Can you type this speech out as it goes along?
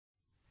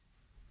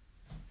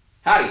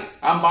Howdy,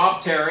 I'm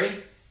Bob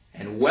Terry,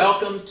 and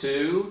welcome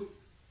to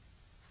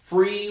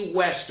Free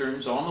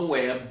Westerns on the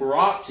Web,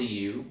 brought to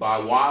you by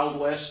Wild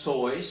West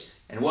Toys,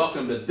 and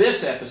welcome to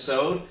this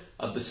episode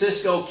of The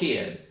Cisco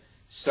Kid,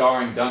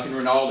 starring Duncan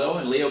Rinaldo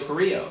and Leo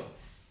Carrillo.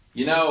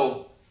 You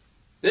know,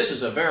 this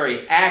is a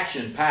very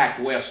action-packed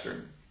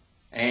Western,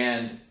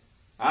 and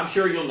I'm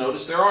sure you'll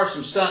notice there are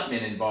some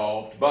stuntmen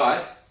involved,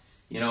 but,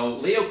 you know,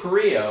 Leo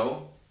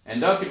Carrillo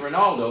and Duncan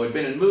Rinaldo had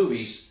been in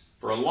movies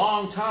for a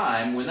long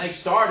time when they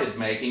started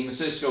making The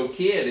Cisco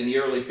Kid in the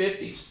early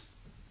 50s.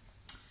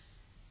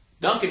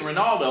 Duncan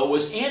Rinaldo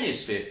was in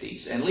his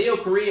 50s, and Leo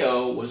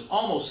Carrillo was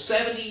almost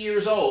 70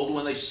 years old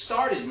when they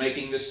started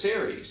making this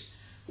series.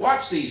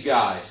 Watch these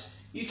guys.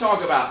 You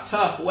talk about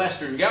tough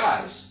Western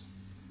guys.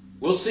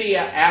 We'll see you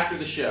after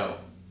the show.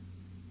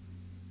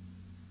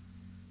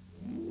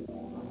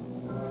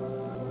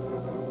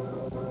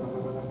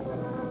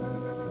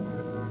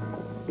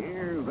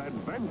 Here's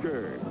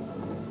adventure.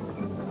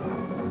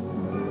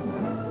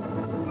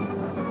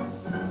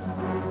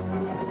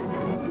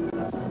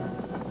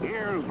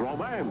 Here's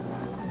romance.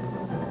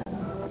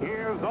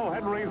 Here's O.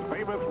 Henry's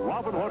famous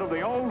Robin Hood of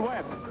the Old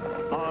West,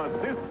 the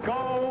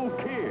Cisco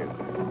Kid.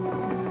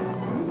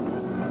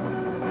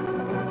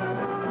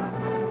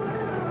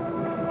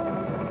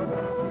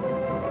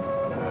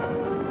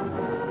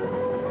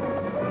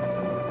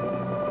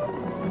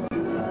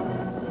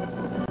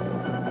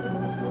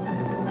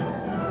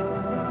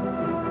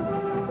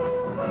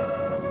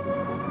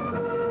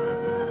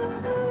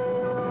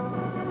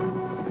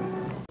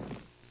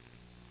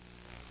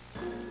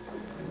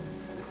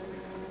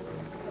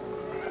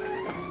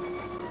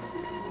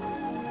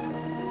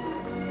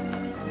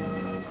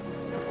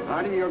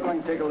 Artie, you're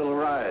going to take a little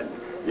ride.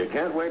 You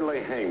can't wait till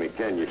they hang me,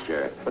 can you,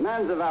 Sheriff?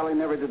 Bonanza Valley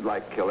never did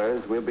like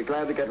killers. We'll be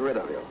glad to get rid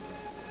of you.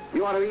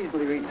 You ought to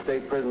easily reach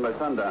state prison by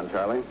sundown,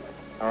 Charlie.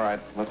 All right,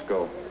 let's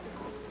go.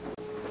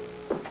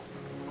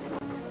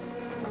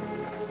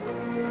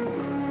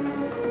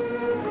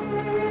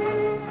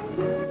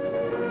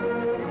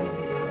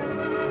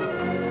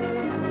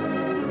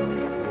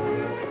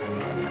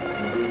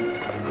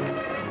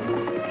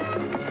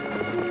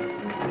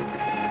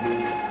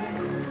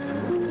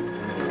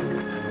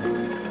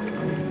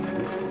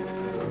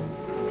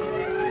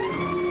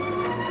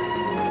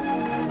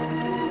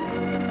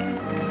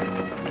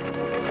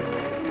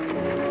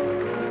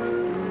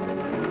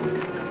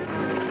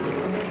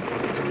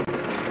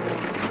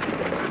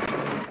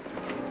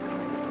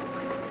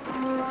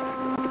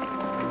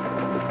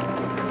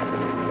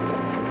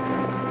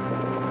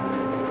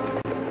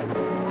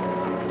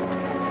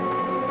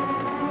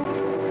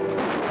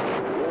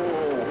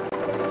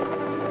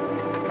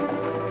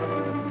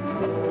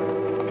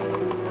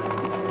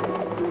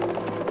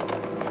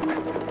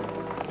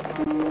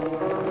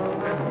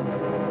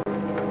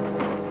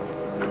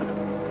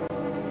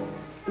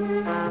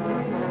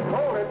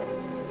 Hold it.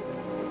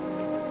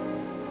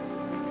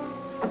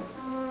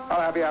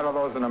 I'll have you out of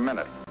those in a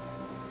minute.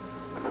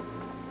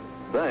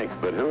 Thanks,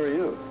 but who are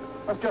you?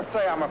 Let's just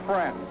say I'm a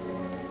friend.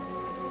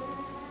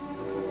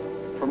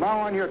 From now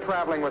on, you're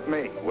traveling with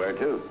me. Where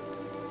to?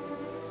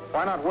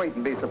 Why not wait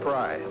and be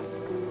surprised?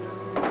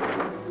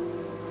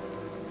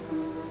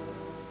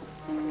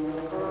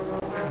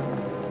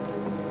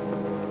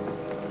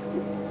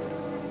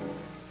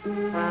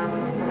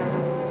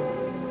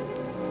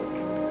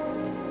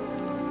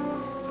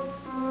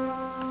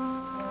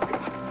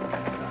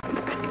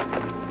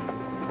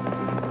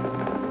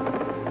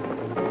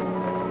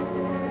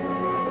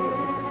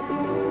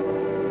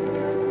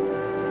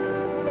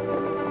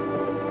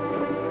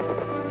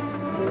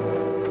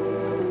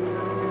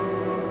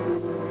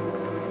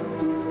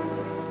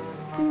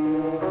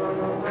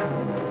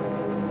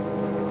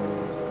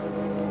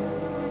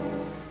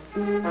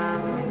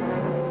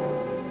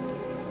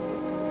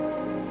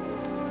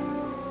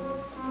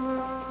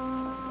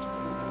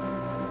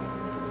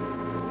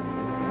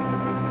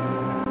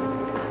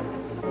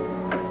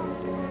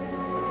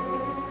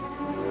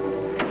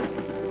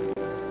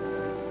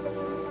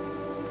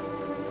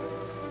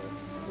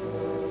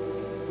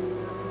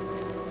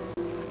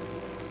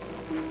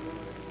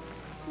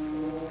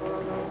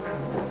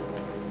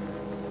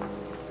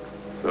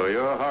 So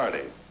you're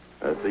Hardy.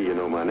 I see you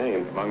know my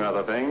name, among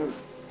other things.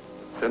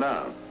 Sit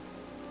down.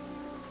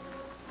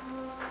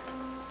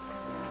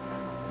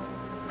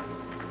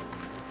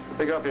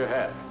 Pick up your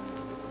hat.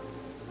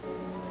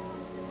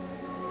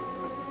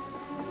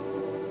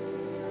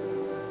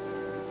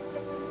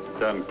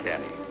 It's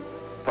uncanny.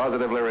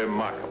 Positively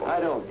remarkable. I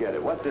don't get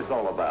it. What's this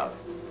all about?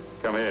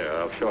 Come here,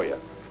 I'll show you.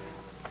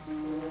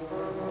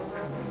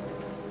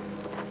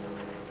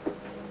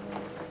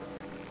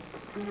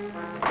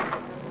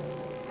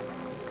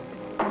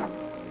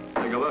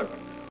 Take a look.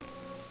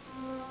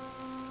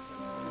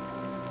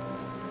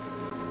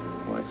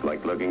 Why, it's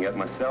like looking at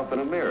myself in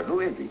a mirror. Who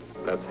is he?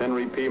 That's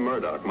Henry P.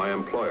 Murdoch, my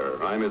employer.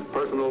 I'm his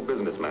personal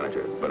business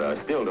manager. But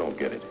I still don't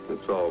get it.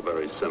 It's all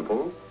very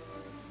simple.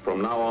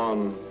 From now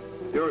on,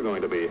 you're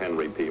going to be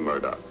Henry P.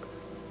 Murdoch.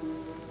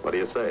 What do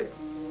you say?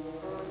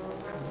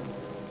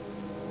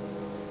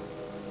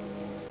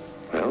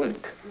 Well,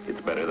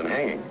 it's better than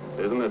hanging,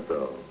 isn't it,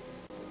 though?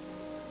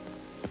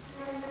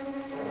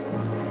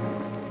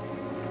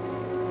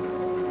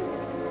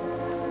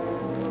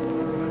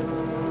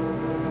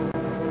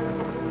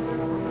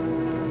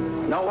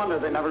 No wonder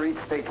they never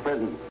reached state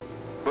prison.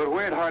 But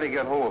where'd Hardy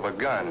get hold of a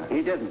gun?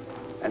 He didn't.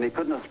 And he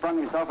couldn't have sprung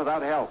himself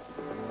without help.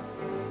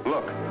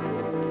 Look.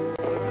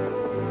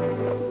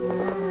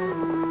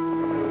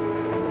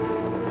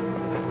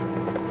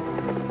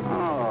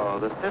 Oh,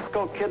 the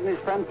Cisco kid and his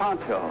friend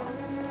Pancho.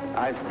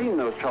 I've seen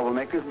those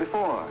troublemakers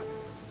before.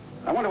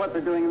 I wonder what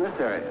they're doing in this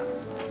area.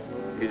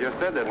 You just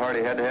said that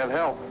Hardy had to have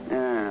help.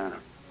 Yeah.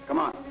 Come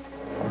on.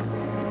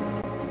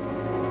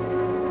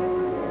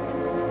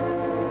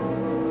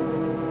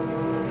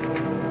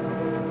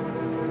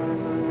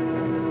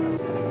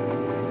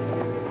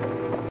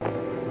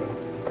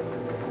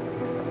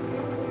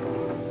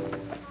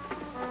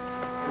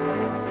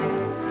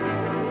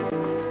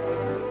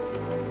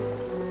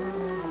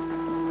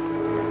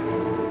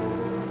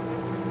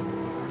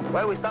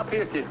 Why we stop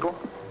here, Cisco?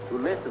 To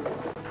listen.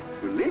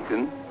 To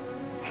listen?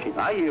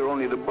 I hear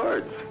only the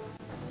birds.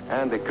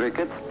 And the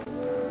crickets.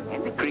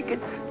 And the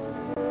crickets.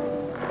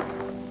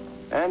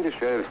 And the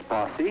sheriff's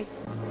posse.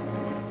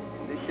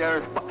 The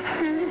sheriff's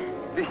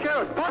The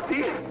sheriff's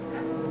posse?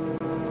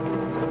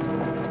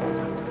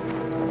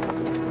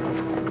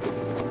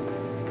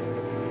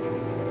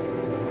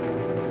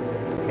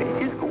 Hey,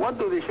 Cisco, what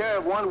do the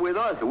sheriff want with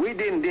us? We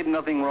did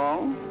nothing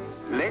wrong.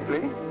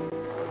 Lately.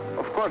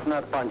 Of course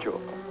not, Pancho.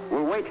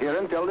 We'll wait here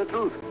and tell the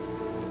truth.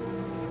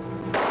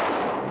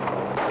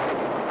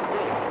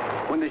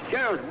 When the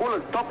sheriff's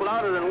bullets talk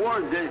louder than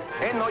words, there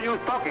ain't no use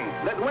talking.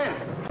 Let's win.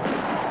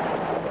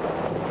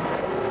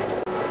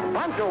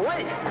 Pancho,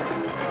 wait!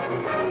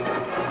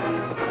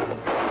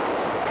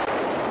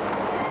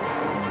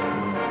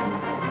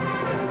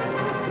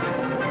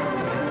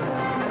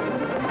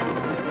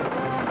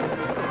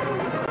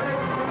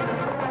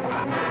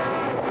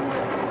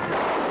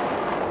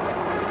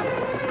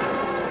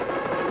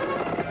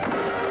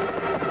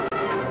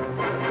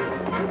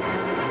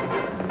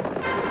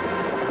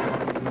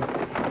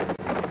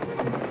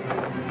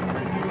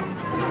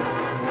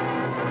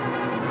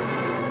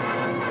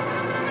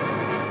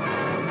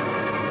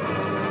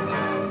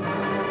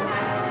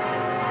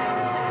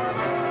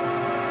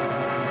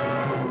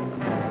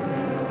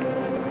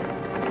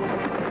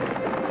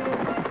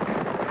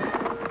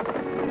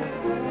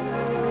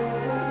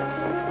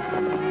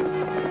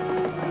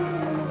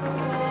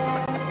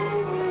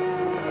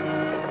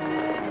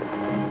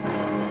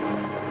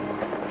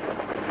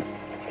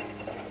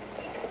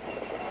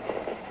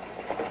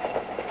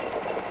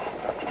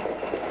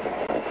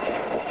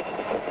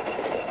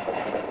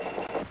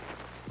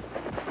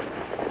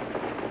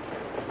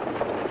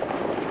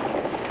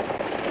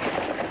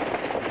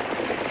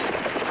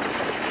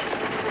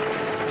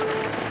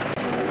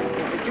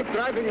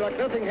 Driving like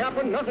nothing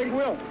happened, nothing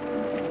will.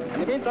 In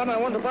the meantime, I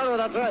want to borrow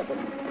that rifle.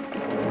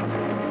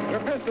 Your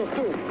pistols,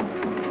 too.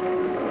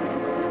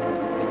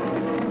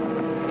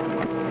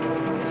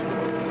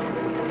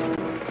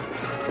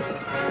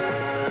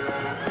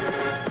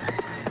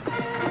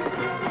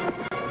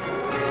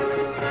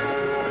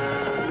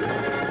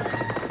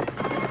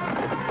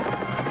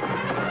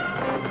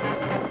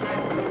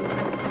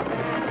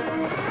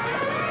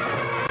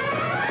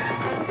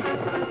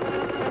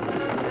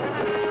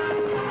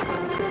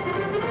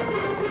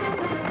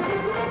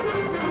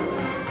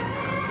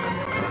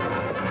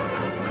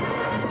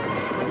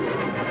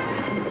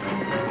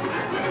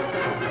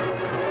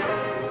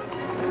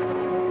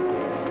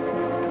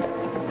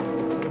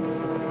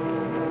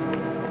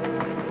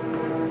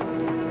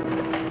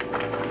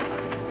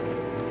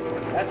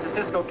 That's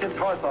the Cisco kid's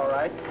horse, all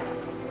right.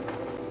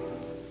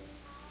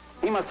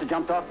 He must have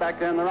jumped off back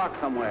there in the rock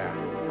somewhere.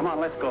 Come on,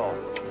 let's go.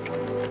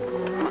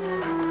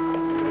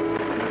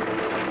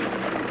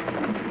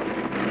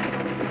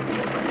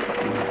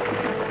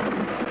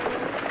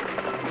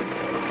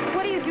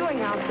 What are you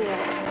doing out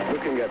there?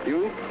 Looking at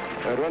you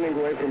and running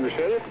away from the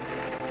sheriff.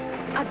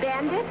 A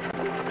bandit?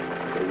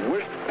 The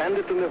worst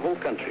bandit in the whole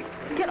country.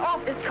 Get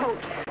off this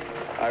coach.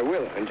 I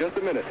will, in just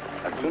a minute,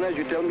 as soon as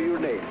you tell me your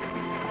name.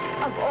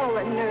 Of all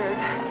the nerve.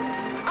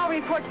 I'll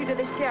report you to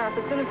the sheriff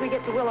as soon as we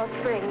get to Willow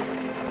Springs.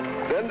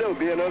 Then there'll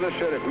be another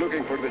sheriff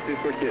looking for the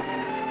Cisco kid.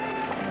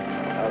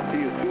 I'll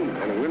see you soon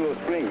in Willow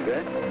Springs,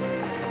 eh?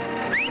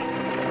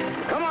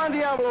 Come on,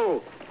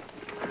 Diablo!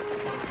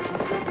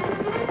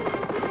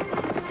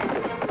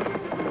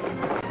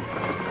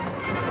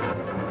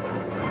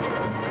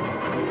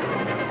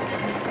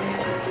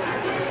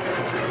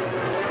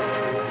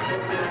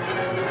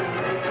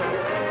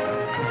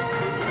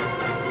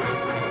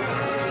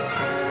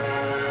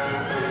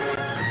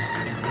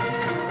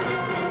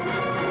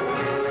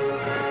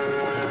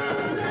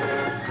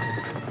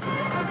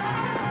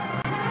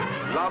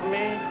 Love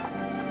me?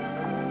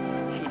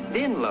 He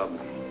didn't love me.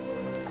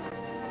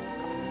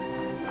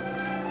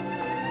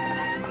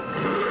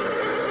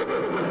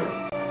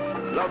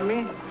 Love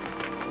me?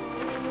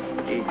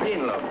 He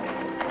didn't love me.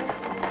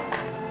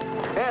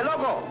 Hey,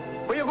 Loco,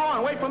 where you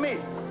going? Wait for me.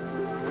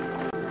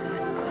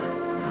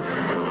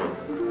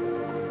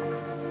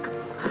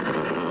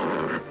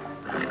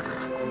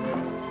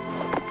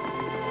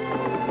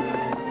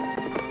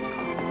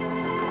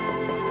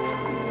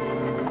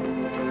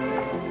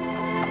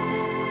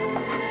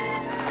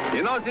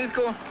 You know,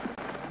 Cisco,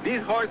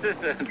 these horses,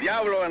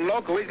 Diablo and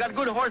Loco, he's got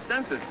good horse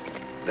senses.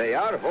 They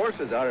are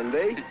horses, aren't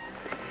they?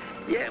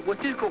 Yeah, well,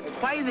 Cisco,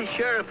 why the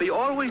sheriff, he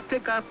always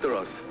stick after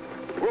us?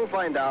 We'll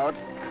find out.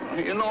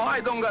 You know, I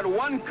don't got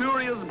one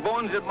curious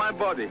bones in my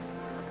body.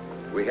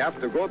 We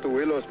have to go to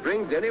Willow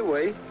Springs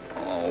anyway.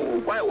 Oh,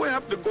 why we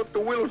have to go to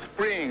Willow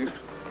Springs?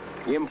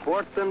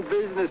 Important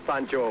business,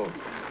 Pancho.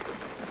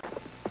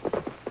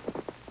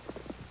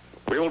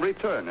 We will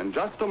return in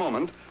just a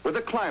moment with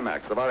the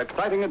climax of our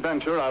exciting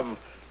adventure of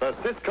the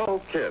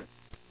Cisco Kid.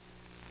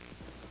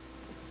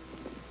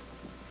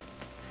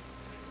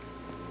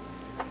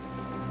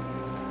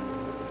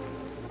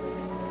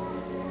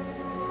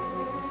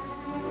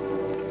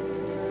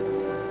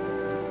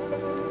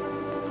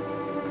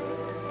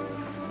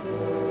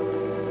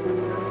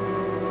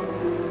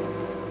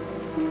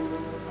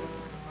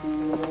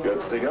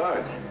 Good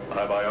cigars.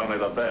 I buy only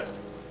the best.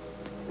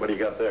 What do you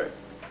got there?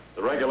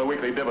 The regular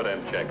weekly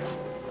dividend checks.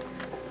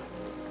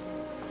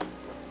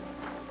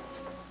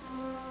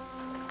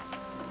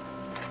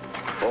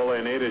 All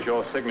they need is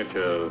your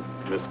signature,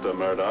 Mr.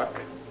 Murdoch,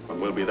 and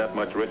we'll be that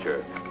much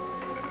richer.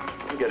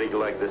 I'm getting to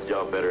like this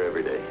job better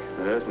every day.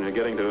 Yes, and you're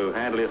getting to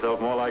handle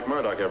yourself more like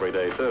Murdoch every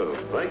day, too.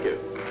 Thank you.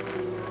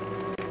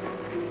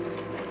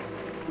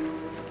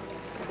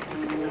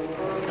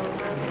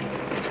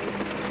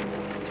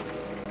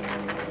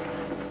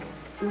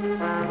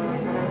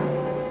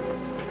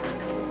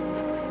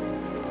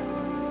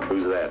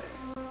 Who's that?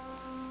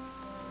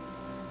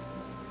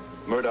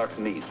 Murdoch's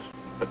niece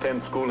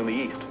attends school in the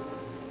East.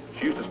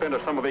 She used to spend her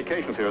summer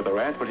vacations here at the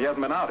ranch, but she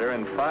hasn't been out here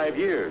in 5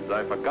 years.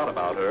 I forgot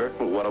about her.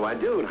 Well, what do I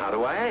do and how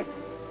do I act?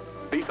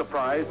 Be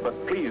surprised,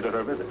 but pleased at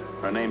her visit.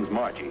 Her name's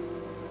Margie.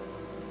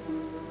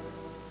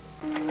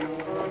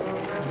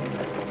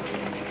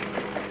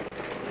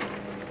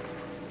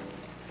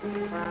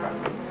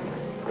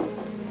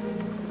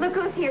 Look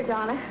who's here,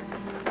 Donna.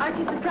 Aren't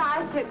you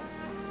surprised to...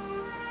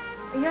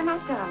 You're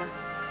not Donna.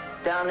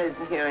 Donna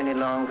isn't here any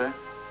longer.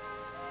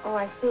 Oh,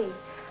 I see.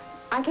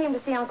 I came to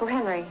see Uncle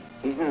Henry.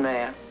 He's in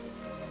there.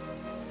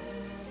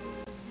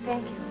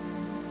 Thank you.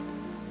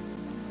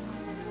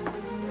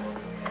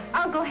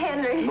 Uncle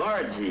Henry.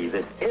 Margie,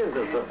 this is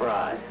a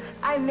surprise.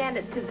 I meant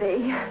it to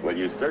be. Well,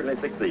 you certainly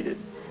succeeded.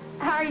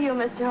 How are you,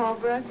 Mr.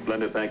 Holbrook?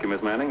 Splendid, thank you,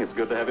 Miss Manning. It's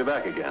good to have you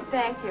back again.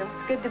 Thank you.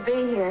 It's good to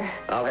be here.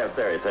 I'll have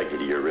Sarah take you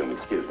to your room.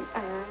 Excuse me.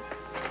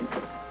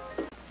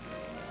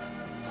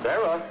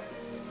 Sarah?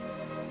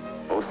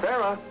 Oh,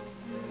 Sarah.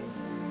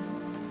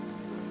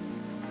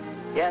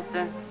 Yes,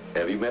 sir.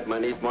 Have you met my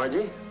niece,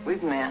 Margie?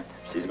 We've met.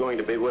 She's going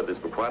to be with us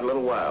for quite a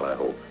little while, I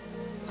hope.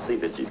 See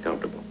that she's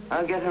comfortable.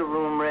 I'll get her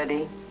room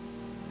ready.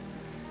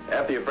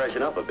 After you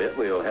freshen up a bit,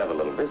 we'll have a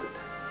little visit.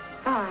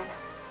 Fine.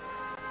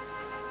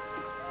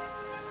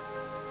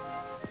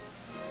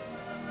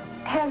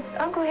 Has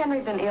Uncle Henry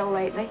been ill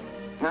lately?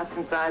 Not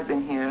since I've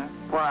been here.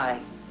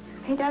 Why?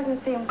 He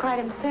doesn't seem quite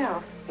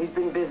himself. He's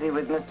been busy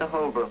with Mr.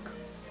 Holbrook.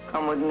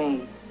 Come with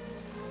me.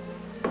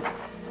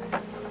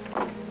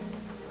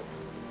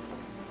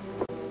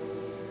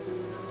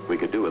 We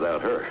could do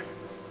without her.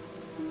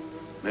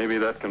 Maybe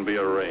that can be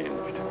arranged.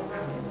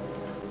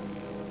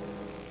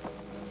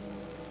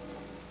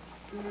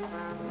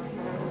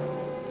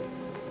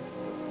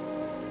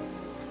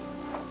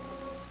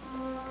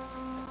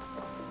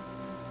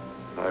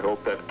 I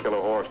hope that killer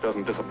horse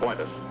doesn't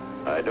disappoint us.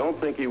 I don't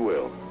think he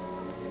will.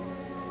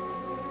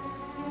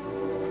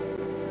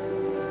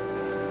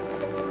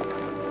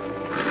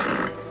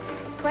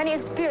 Plenty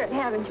of spirit,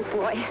 haven't you,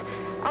 boy?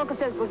 Uncle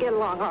says we'll get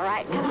along all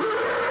right.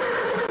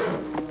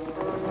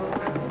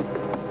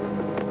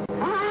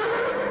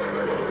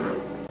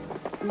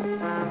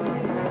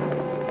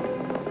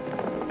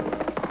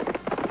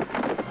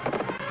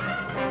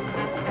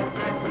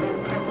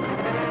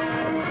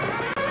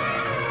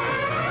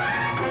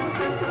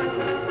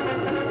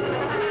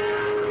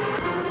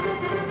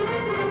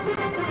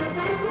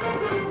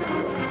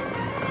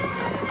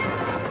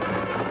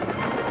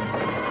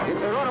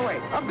 It's a runaway.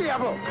 Up,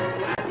 Diablo.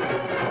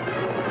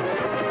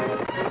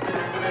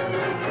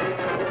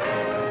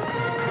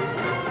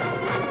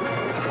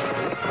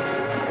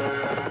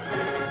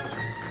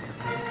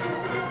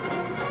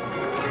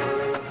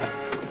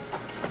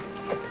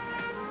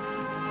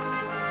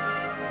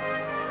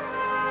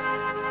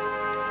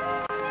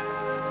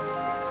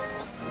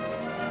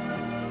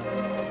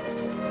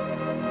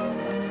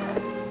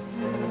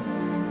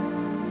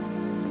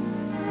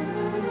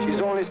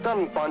 She's only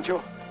stunned,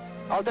 Pancho.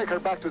 I'll take her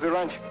back to the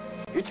ranch.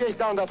 You chase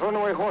down that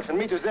runaway horse and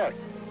meet us there.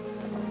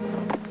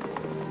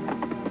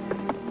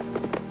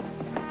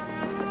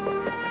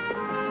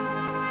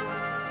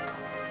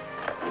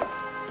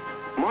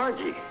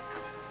 Margie.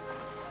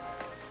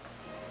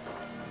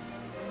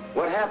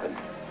 What happened?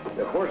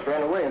 The horse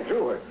ran away and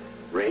threw her.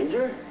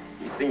 Ranger?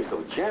 You seem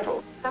so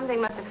gentle. Something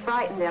must have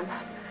frightened him.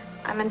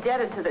 I'm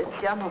indebted to this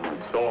gentleman.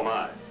 So am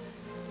I.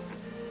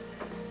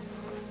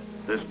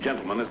 This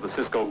gentleman is the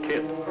Cisco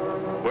Kid.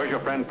 Where's your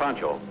friend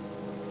Pancho?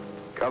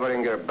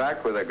 Covering her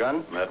back with a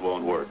gun? That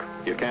won't work.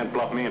 You can't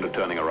bluff me into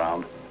turning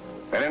around.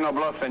 There ain't no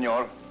bluff,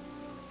 senor.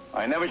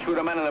 I never shoot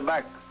a man in the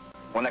back.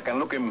 when I can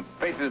look him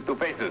faces to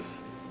faces.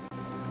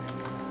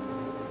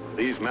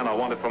 These men are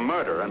wanted for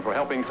murder and for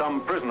helping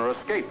some prisoner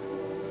escape.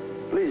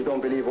 Please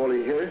don't believe all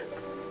you hear.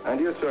 And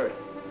you, sir,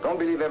 don't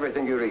believe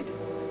everything you read.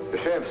 The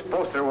sheriff's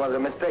poster was a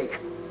mistake.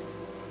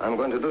 I'm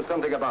going to do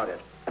something about it.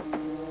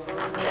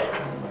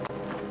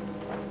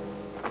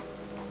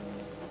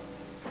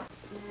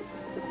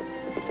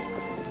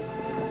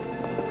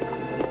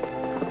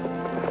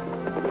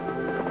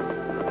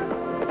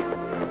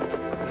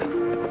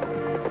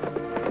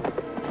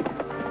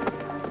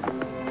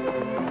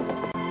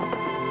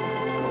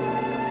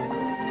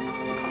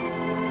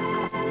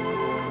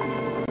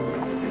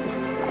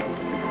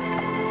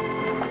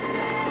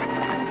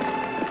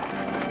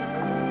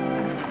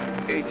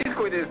 Hey,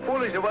 Cisco, it is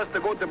foolish of us to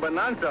go to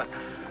Bonanza.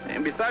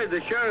 And besides,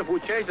 the sheriff who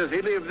chased us,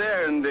 he lived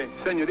there, and the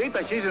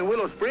senorita, she's in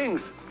Willow Springs.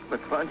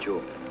 But,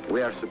 Pancho,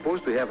 we are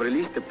supposed to have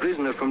released a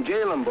prisoner from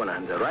jail on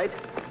Bonanza, right?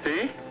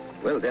 See?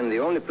 Well, then the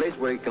only place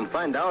where you can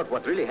find out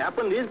what really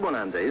happened is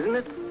Bonanza, isn't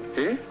it?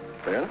 See?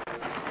 Well?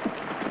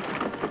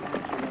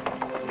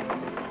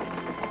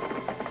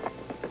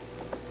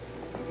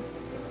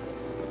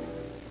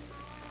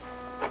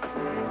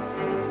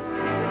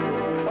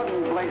 What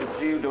in blazes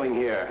are you doing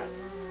here?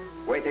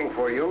 Waiting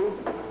for you?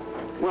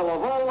 Well,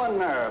 of all the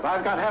nerve,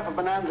 I've got half of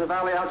Bonanza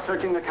Valley out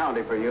searching the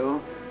county for you.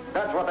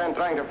 That's what I'm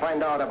trying to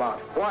find out about.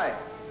 Why?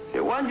 Hey,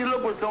 why don't you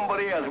look with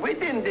somebody else? We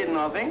didn't did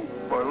nothing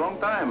for a long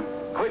time.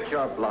 Quit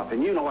your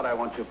bluffing. You know what I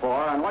want you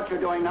for, and what you're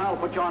doing now will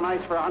put you on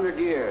ice for 100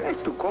 years.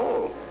 It's too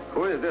cold.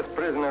 Who is this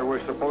prisoner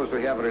we're supposed to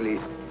have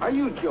released? Are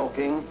you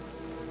joking?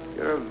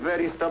 You're a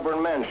very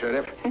stubborn man,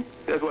 Sheriff.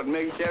 That's what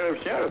makes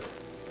sheriffs sheriffs,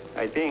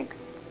 I think.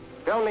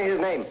 Tell me his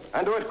name,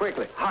 and do it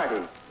quickly.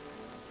 Hardy.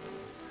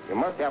 You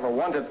must have a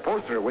wanted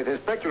poster with his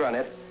picture on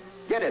it.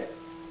 Get it.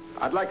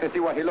 I'd like to see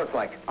what he looks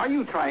like. Are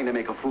you trying to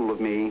make a fool of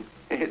me?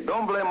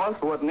 Don't blame us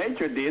for what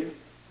nature did.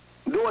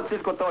 Do what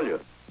Cisco told you.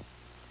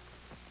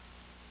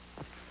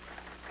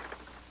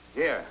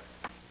 Here.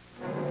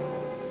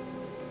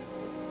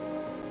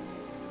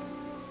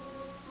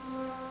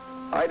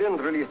 I didn't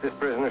release this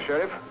prisoner,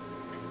 Sheriff.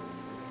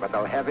 But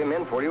I'll have him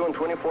in for you in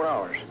 24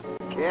 hours.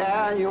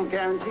 Yeah, you'll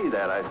guarantee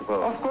that, I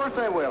suppose. Of course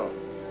I will.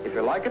 If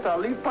you like it, I'll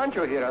leave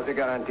Pancho here as a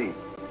guarantee.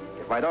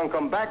 If I don't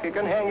come back, you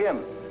can hang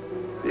him.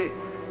 See?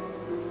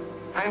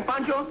 Hang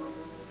Pancho?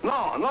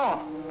 No,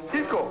 no.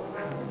 Cisco,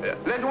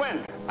 let's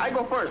win. I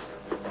go first.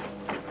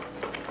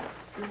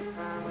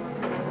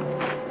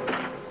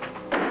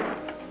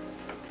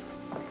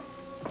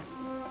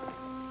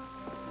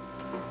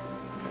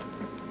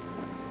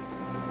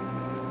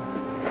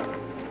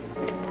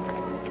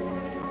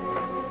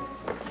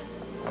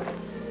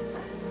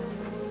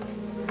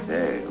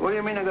 Hey, what do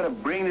you mean I'm gonna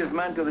bring this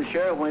man to the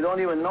sheriff when we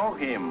don't even know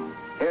him?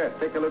 Here,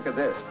 take a look at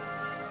this.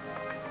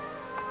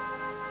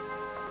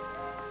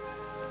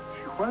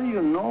 What do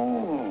you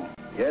know?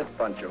 Yes,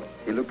 Pancho.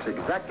 He looks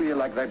exactly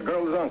like that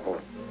girl's uncle.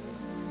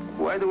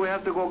 Why do we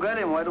have to go get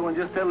him? Why don't we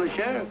just tell the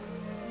sheriff?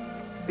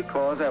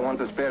 Because I want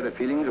to spare the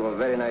feelings of a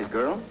very nice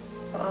girl.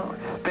 Oh,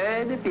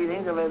 spare the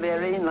feelings of a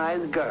very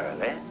nice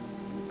girl, eh?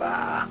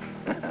 Bah.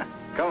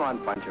 Come on,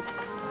 Pancho.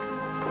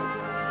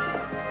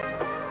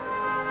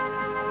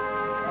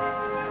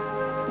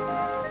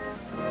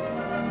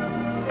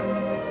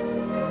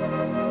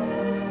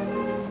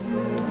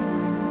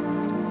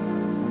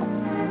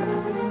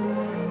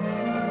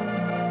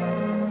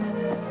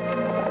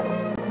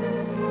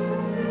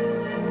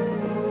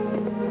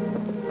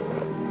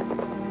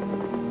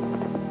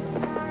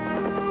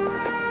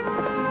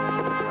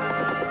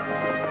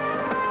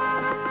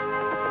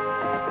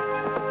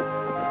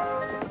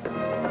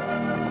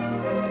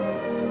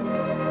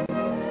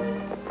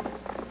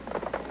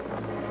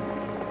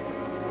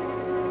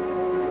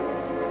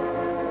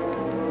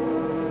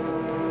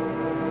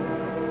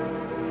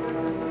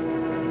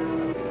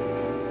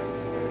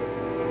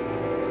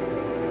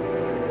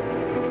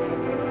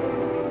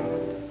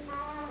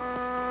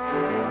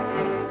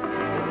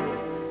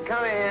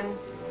 Come in.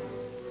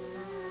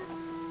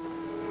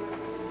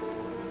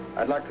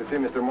 I'd like to see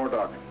Mr.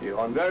 Murdoch. You're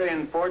on very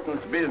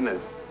important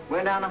business.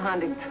 Went on a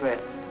hunting trip.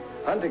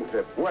 Hunting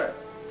trip? Where?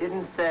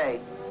 Didn't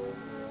say.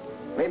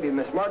 Maybe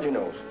Miss Margie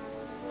knows.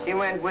 She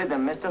went with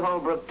him. Mr.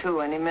 Holbrook,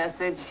 too. Any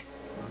message?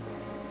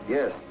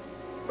 Yes,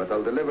 but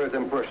I'll deliver it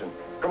in person.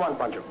 Come on,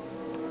 Pancho.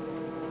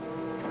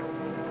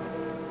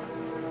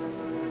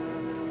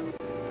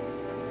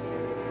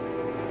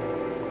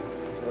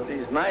 So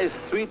these nice,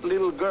 sweet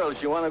little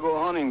girls, you want to go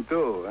hunting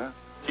too, huh?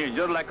 She's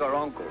just like her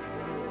uncle.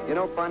 You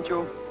know,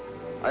 Pancho,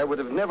 I would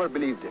have never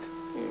believed it.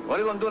 What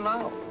are you going to do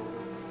now?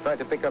 Try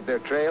to pick up their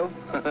trail?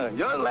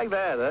 Just like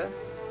that, huh?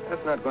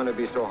 That's not going to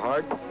be so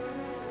hard.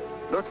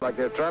 Looks like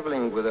they're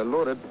traveling with a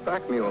loaded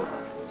pack mule.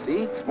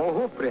 See? Small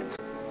hoof prints.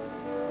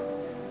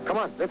 Come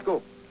on, let's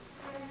go.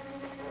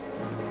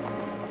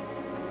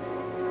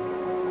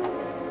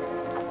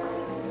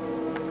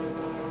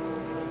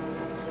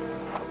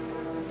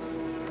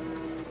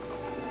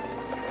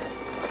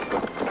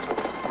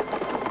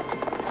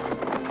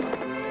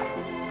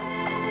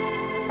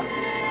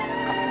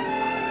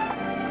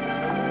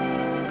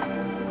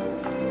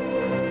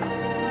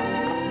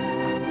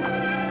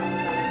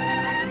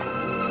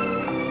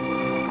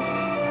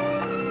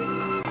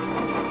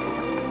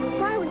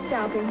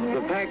 helping here.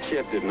 The pack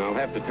shifted, and I'll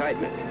have to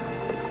tighten it.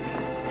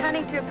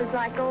 Hunting trip is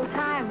like old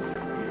times.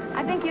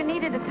 I think you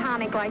needed a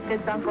tonic like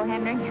this, Uncle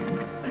Henry.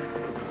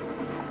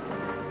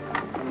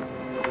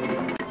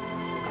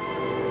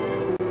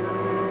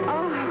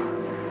 Oh,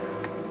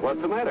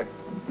 What's the matter?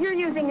 you're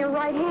using your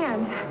right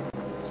hand.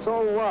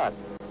 So what?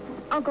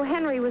 Uncle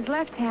Henry was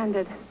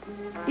left-handed.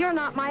 You're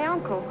not my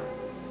uncle.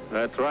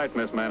 That's right,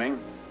 Miss Manning.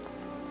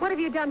 What have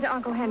you done to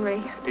Uncle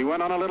Henry? He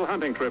went on a little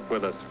hunting trip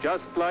with us,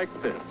 just like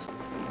this.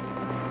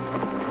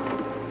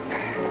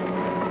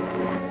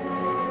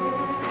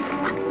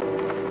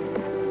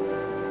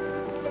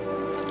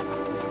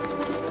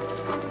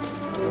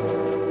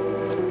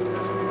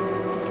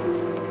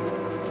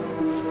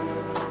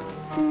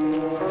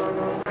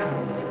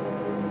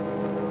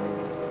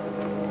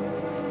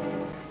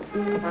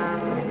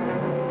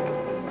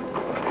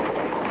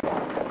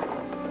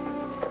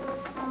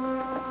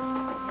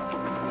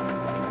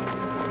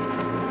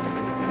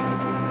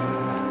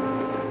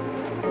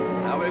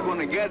 Now we're going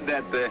to get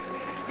that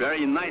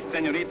very nice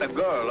senorita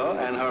girl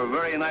and her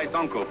very nice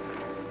uncle.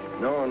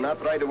 No,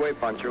 not right away,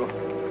 Pancho.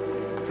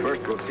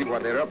 First, we'll see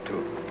what they're up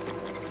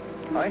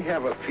to. I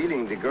have a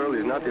feeling the girl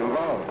is not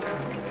involved.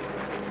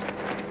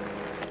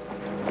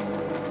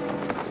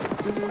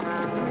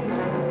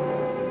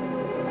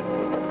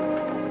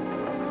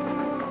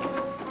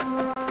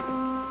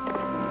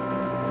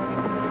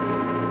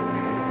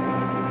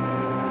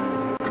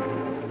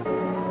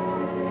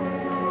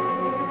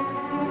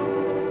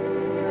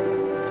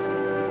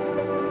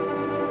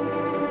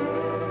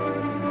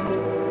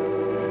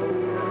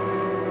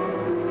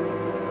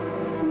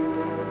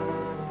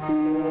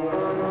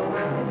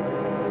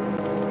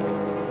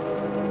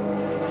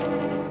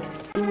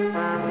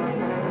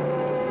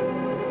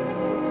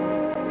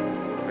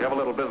 We have a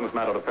little business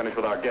matter to finish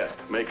with our guest.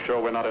 Make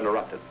sure we're not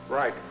interrupted.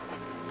 Right.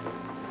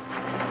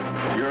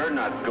 You're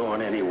not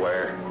going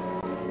anywhere.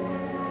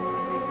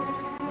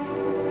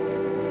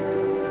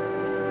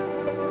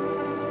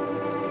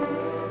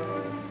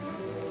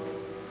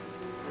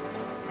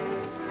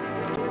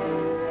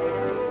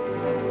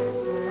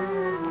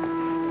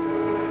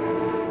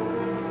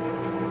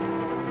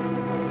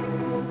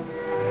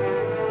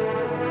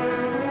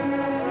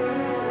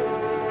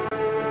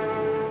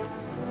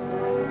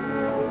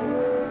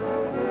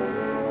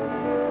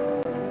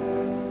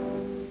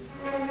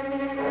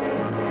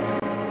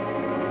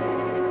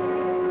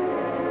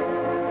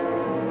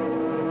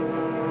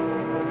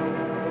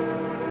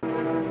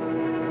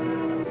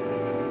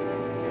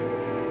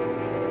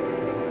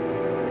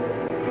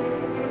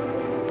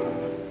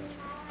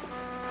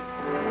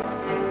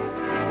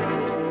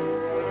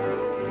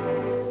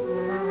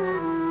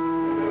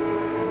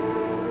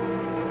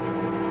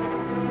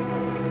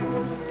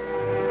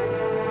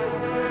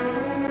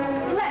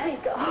 Let me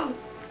go.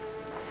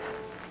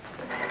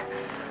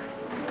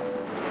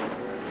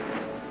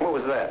 What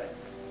was that?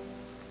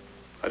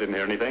 I didn't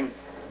hear anything.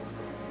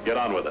 Get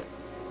on with it.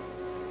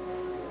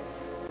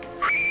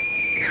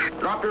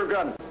 Drop your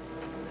gun.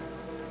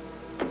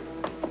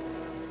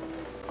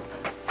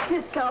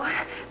 Cisco,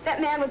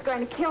 that man was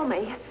going to kill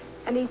me,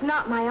 and he's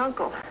not my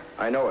uncle.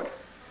 I know it.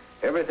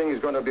 Everything is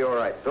going to be all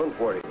right. Don't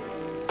worry.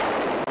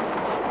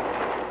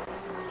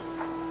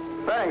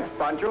 Thanks,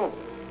 Pancho.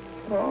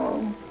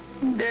 Oh,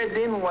 there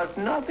then was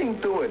nothing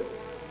to it.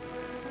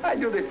 I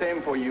do the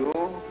same for you.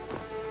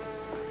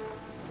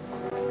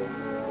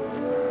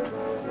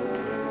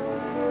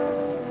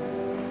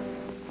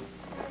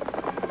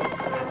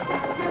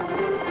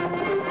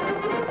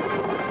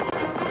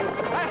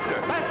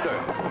 Faster, faster!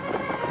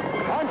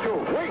 Pancho,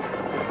 wait!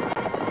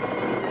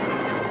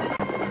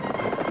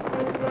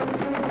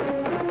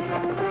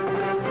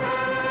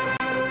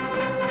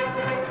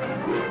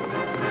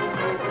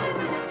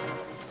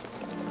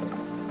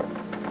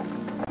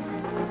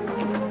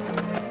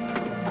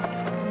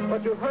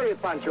 But you hurry,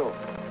 Pancho.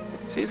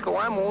 Cisco,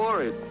 I'm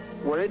worried.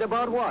 Worried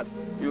about what?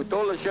 You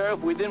told the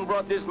sheriff we didn't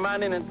brought this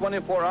man in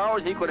 24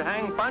 hours, he could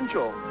hang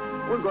Pancho.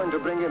 We're going to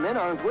bring him in,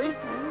 aren't we?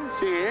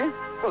 See?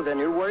 Well, then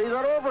your worries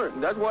are over.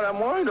 That's what I'm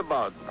worried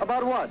about.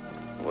 About what?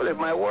 Well, if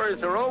my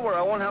worries are over,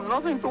 I won't have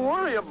nothing to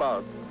worry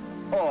about.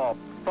 Oh,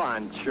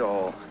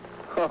 Pancho.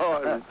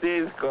 Oh,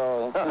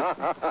 Cisco.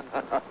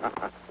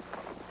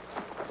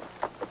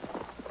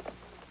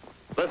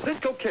 The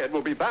Cisco Kid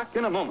will be back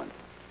in a moment.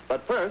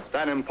 But first,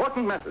 an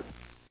important message.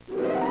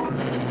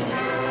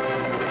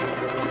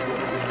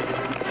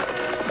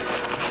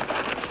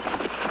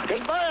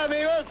 Goodbye,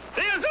 amigos.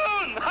 See you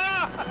soon.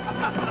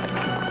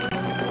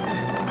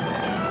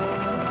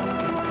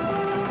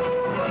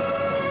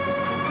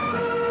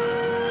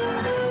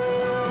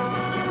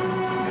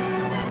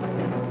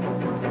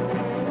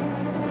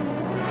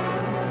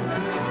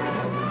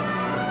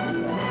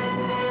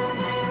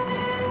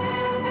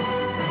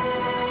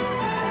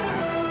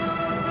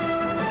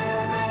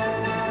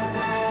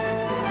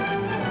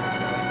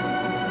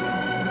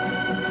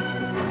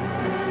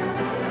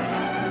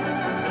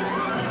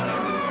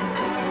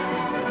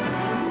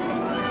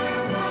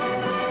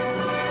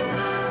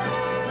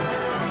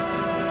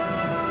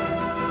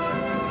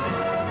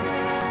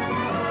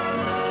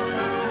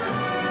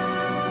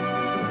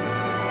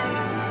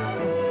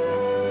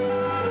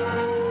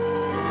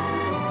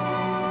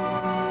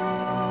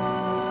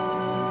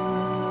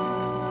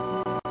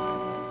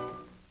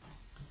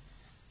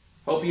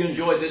 Hope you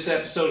enjoyed this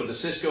episode of the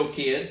Cisco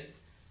Kid,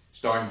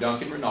 starring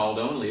Duncan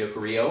Ronaldo and Leo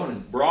Carrillo,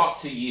 and brought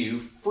to you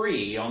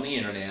free on the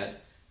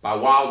internet by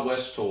Wild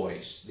West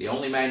Toys, the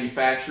only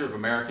manufacturer of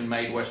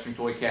American-made Western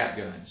toy cap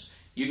guns.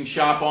 You can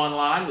shop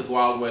online with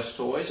Wild West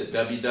Toys at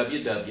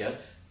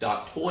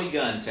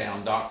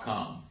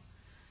www.toyguntown.com.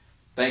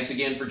 Thanks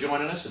again for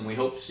joining us, and we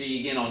hope to see you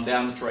again on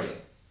Down the Trail.